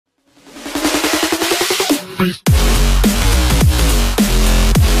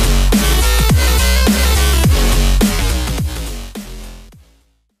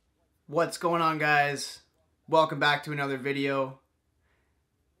What's going on, guys? Welcome back to another video.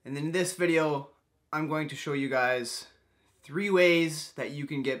 And in this video, I'm going to show you guys 3 ways that you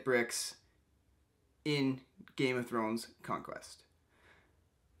can get bricks in Game of Thrones Conquest.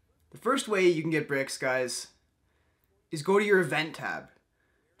 The first way you can get bricks, guys, is go to your event tab.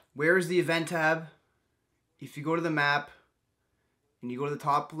 Where is the event tab? If you go to the map and you go to the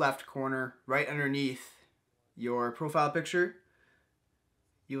top left corner, right underneath your profile picture,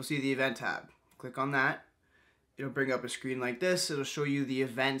 you'll see the event tab. Click on that. It'll bring up a screen like this. It'll show you the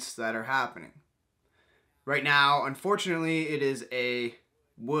events that are happening. Right now, unfortunately, it is a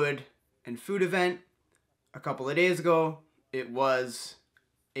wood and food event. A couple of days ago, it was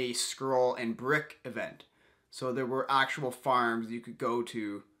a scroll and brick event. So there were actual farms you could go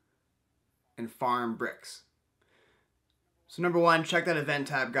to and farm bricks. So number 1, check that event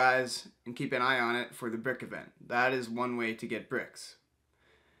tab, guys, and keep an eye on it for the brick event. That is one way to get bricks.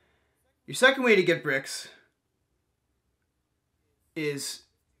 Your second way to get bricks is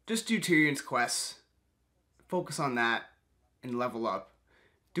just do Tyrion's quests. Focus on that and level up.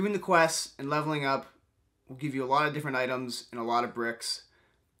 Doing the quests and leveling up will give you a lot of different items and a lot of bricks.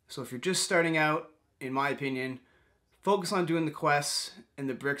 So if you're just starting out, in my opinion, focus on doing the quests and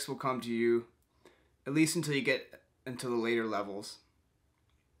the bricks will come to you, at least until you get into the later levels.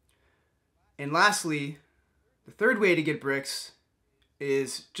 And lastly, the third way to get bricks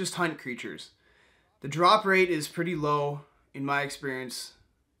is just hunt creatures. The drop rate is pretty low in my experience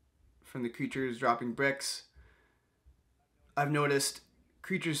from the creatures dropping bricks. I've noticed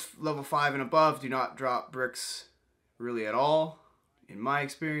creatures level 5 and above do not drop bricks really at all in my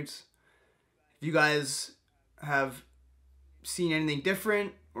experience. If you guys have seen anything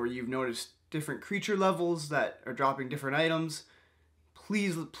different or you've noticed different creature levels that are dropping different items,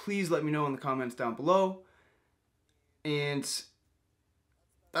 please let me know in the comments down below. And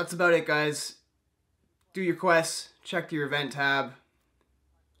that's about it, guys. Do your quests, check your event tab,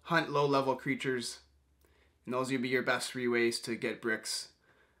 hunt low level creatures, and those will be your best 3 ways to get bricks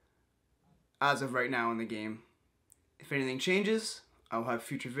as of right now in the game. If anything changes, I'll have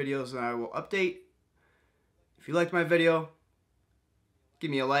future videos that I will update. If you liked my video,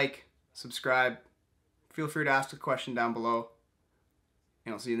 give me a like, subscribe, feel free to ask a question down below,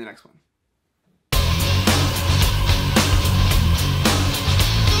 and I'll see you in the next one.